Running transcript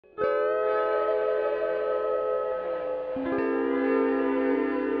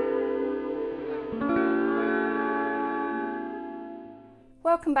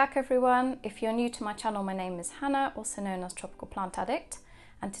Welcome back everyone. If you're new to my channel, my name is Hannah, also known as Tropical Plant Addict,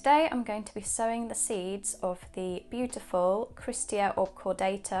 and today I'm going to be sowing the seeds of the beautiful Christia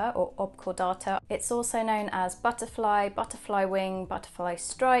Obcordata or Obcordata. It's also known as butterfly, butterfly wing, butterfly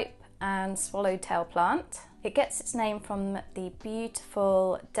stripe and swallowtail plant. It gets its name from the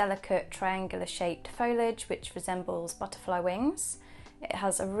beautiful, delicate, triangular shaped foliage which resembles butterfly wings. It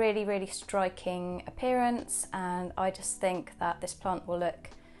has a really striking appearance, and I just think that this plant will look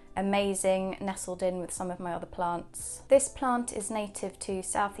amazing nestled in with some of my other plants. This plant is native to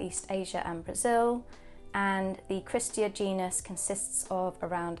Southeast Asia and Brazil, and the Christia genus consists of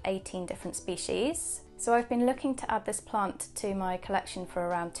around 18 different species. So I've been looking to add this plant to my collection for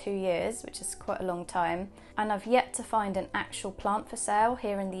around 2 years, which is quite a long time, and I've yet to find an actual plant for sale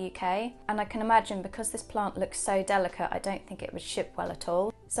here in the UK, and I can imagine because this plant looks so delicate I don't think it would ship well at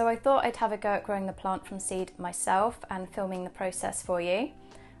all. So I thought I'd have a go at growing the plant from seed myself and filming the process for you.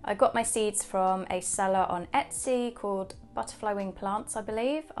 I got my seeds from a seller on Etsy called Butterfly Wing Plants, I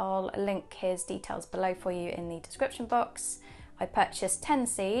believe. I'll link his details below for you in the description box. I purchased 10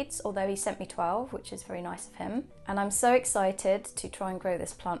 seeds, although he sent me 12, which is very nice of him. And I'm so excited to try and grow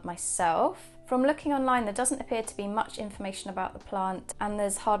this plant myself. From looking online, there doesn't appear to be much information about the plant, and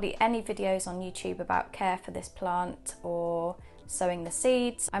there's hardly any videos on YouTube about care for this plant or sowing the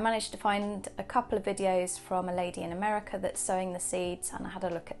seeds. I managed to find a couple of videos from a lady in America that's sowing the seeds, and I had a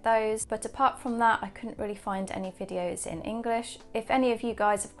look at those. But apart from that, I couldn't really find any videos in English. If any of you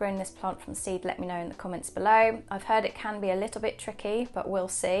guys have grown this plant from seed, let me know in the comments below. I've heard it can be a little bit tricky, but we'll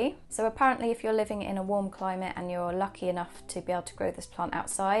see. So apparently if you're living in a warm climate and you're lucky enough to be able to grow this plant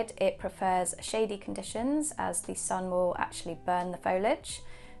outside, it prefers shady conditions as the sun will actually burn the foliage.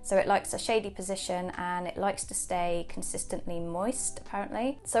 So it likes a shady position and it likes to stay consistently moist,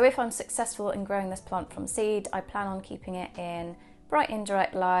 apparently. So if I'm successful in growing this plant from seed, I plan on keeping it in bright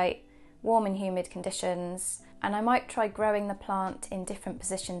indirect light, warm and humid conditions, and I might try growing the plant in different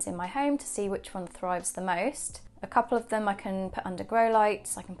positions in my home to see which one thrives the most. A couple of them I can put under grow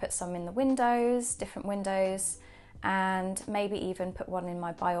lights, I can put some in the windows, different windows, and maybe even put one in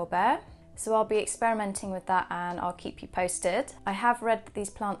my biOrb. So I'll be experimenting with that and I'll keep you posted. I have read that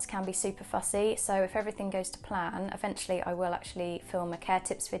these plants can be super fussy, so if everything goes to plan, eventually I will actually film a care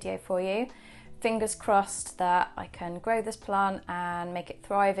tips video for you. Fingers crossed that I can grow this plant and make it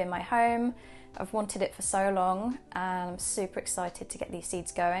thrive in my home. I've wanted it for so long and I'm super excited to get these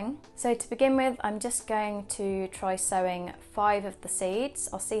seeds going. So to begin with, I'm just going to try sowing 5 of the seeds.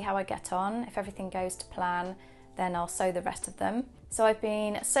 I'll see how I get on. If everything goes to plan, then I'll sow the rest of them. So I've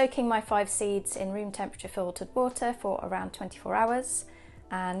been soaking my 5 seeds in room temperature filtered water for around 24 hours,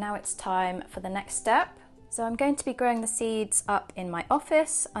 and now it's time for the next step. So I'm going to be growing the seeds up in my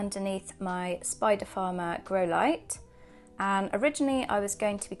office underneath my Spider Farmer grow light, and originally I was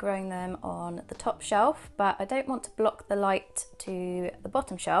going to be growing them on the top shelf, but I don't want to block the light to the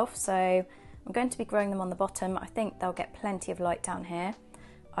bottom shelf, so I'm going to be growing them on the bottom. I think they'll get plenty of light down here.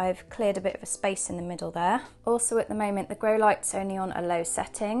 I've cleared a bit of a space in the middle there. Also at the moment the grow light's only on a low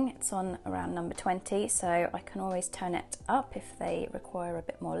setting. It's on around number 20, so I can always turn it up if they require a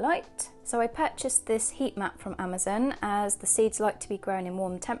bit more light. So I purchased this heat mat from Amazon as the seeds like to be grown in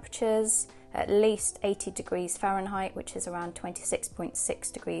warm temperatures, at least 80 degrees Fahrenheit, which is around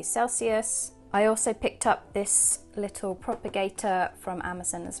 26.6 degrees Celsius. I also picked up this little propagator from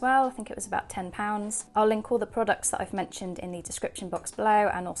Amazon as well. I think it was about £10. I'll link all the products that I've mentioned in the description box below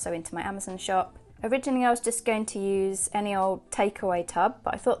and also into my Amazon shop. Originally I was just going to use any old takeaway tub,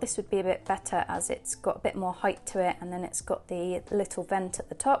 but I thought this would be a bit better as it's got a bit more height to it, and then it's got the little vent at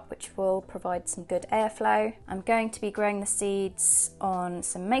the top which will provide some good airflow. I'm going to be growing the seeds on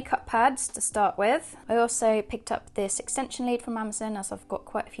some makeup pads to start with. I also picked up this extension lead from Amazon as I've got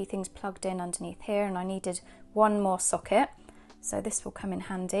quite a few things plugged in underneath here and I needed one more socket. So this will come in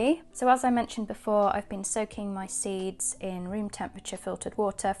handy. So as I mentioned before, I've been soaking my seeds in room temperature filtered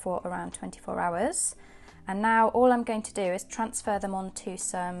water for around 24 hours. And now all I'm going to do is transfer them onto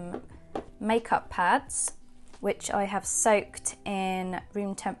some makeup pads, which I have soaked in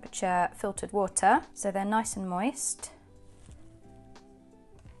room temperature filtered water. So they're nice and moist.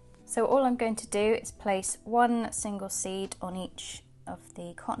 So all I'm going to do is place one single seed on each of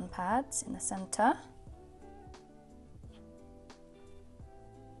the cotton pads in the center.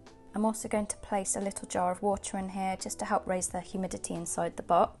 I'm also going to place a little jar of water in here just to help raise the humidity inside the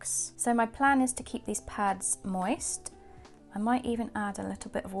box. So my plan is to keep these pads moist. I might even add a little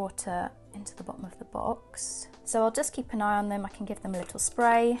bit of water into the bottom of the box. So I'll just keep an eye on them. I can give them a little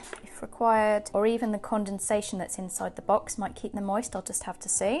spray if required, or even the condensation that's inside the box might keep them moist. I'll just have to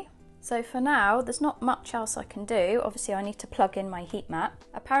see. So for now, there's not much else I can do. Obviously I need to plug in my heat mat.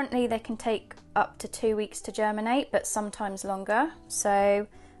 Apparently they can take up to 2 weeks to germinate, but sometimes longer. So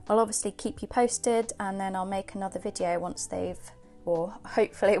I'll obviously keep you posted, and then I'll make another video once they've, or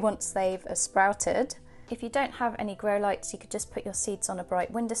hopefully once they've sprouted. If you don't have any grow lights, you could just put your seeds on a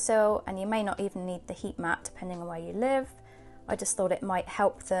bright windowsill, and you may not even need the heat mat depending on where you live. I just thought it might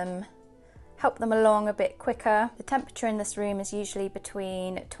help them along a bit quicker. The temperature in this room is usually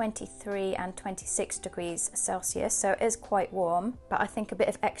between 23 and 26 degrees Celsius, so it is quite warm, but I think a bit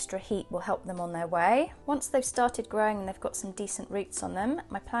of extra heat will help them on their way. Once they've started growing and they've got some decent roots on them,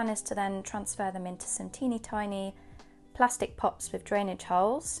 my plan is to then transfer them into some teeny tiny plastic pots with drainage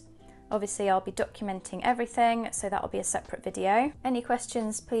holes. Obviously I'll be documenting everything, so that'll be a separate video. Any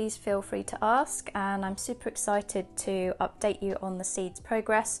questions, please feel free to ask, and I'm super excited to update you on the seeds'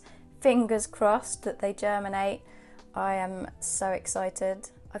 progress. Fingers crossed that they germinate. I am so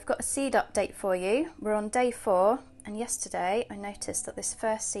excited. I've got a seed update for you. We're on day 4, and yesterday I noticed that this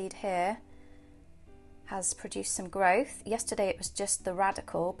first seed here has produced some growth. Yesterday it was just the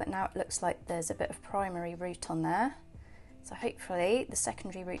radical, but now it looks like there's a bit of primary root on there. So hopefully the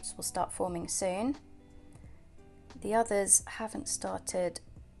secondary roots will start forming soon. The others haven't started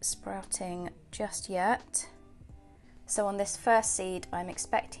sprouting just yet. So on this first seed, I'm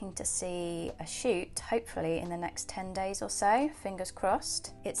expecting to see a shoot, hopefully in the next 10 days or so, fingers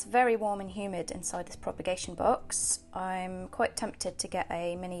crossed. It's very warm and humid inside this propagation box. I'm quite tempted to get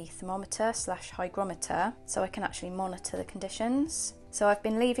a mini thermometer / hygrometer so I can actually monitor the conditions. So I've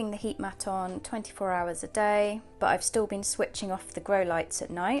been leaving the heat mat on 24 hours a day, but I've still been switching off the grow lights at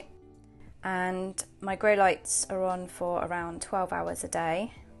night. And my grow lights are on for around 12 hours a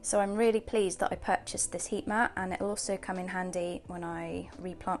day. So I'm really pleased that I purchased this heat mat, and it'll also come in handy when I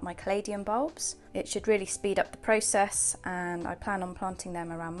replant my caladium bulbs. It should really speed up the process, and I plan on planting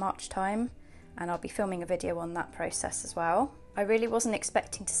them around March time, and I'll be filming a video on that process as well. I really wasn't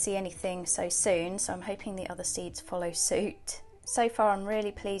expecting to see anything so soon, so I'm hoping the other seeds follow suit. So far I'm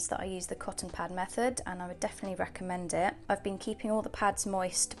really pleased that I used the cotton pad method, and I would definitely recommend it. I've been keeping all the pads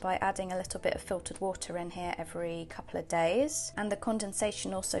moist by adding a little bit of filtered water in here every couple of days, and the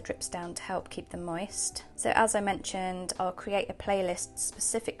condensation also drips down to help keep them moist. So as I mentioned, I'll create a playlist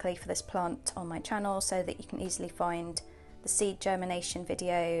specifically for this plant on my channel so that you can easily find the seed germination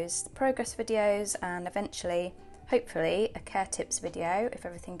videos, the progress videos, and eventually, hopefully, a care tips video if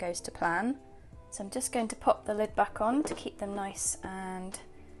everything goes to plan. So I'm just going to pop the lid back on to keep them nice and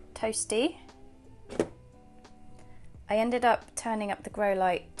toasty. I ended up turning up the grow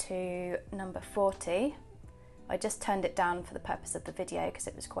light to number 40. I just turned it down for the purpose of the video because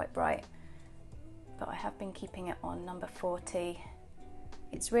it was quite bright, but I have been keeping it on number 40.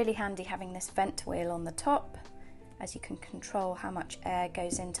 It's really handy having this vent wheel on the top, as you can control how much air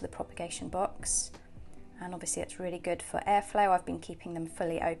goes into the propagation box. And obviously it's really good for airflow. I've been keeping them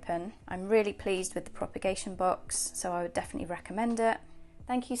fully open. I'm really pleased with the propagation box, so I would definitely recommend it.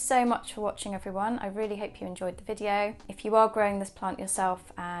 Thank you so much for watching, everyone. I really hope you enjoyed the video. If you are growing this plant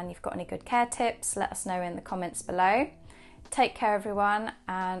yourself and you've got any good care tips, let us know in the comments below. Take care, everyone,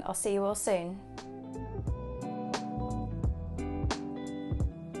 and I'll see you all soon.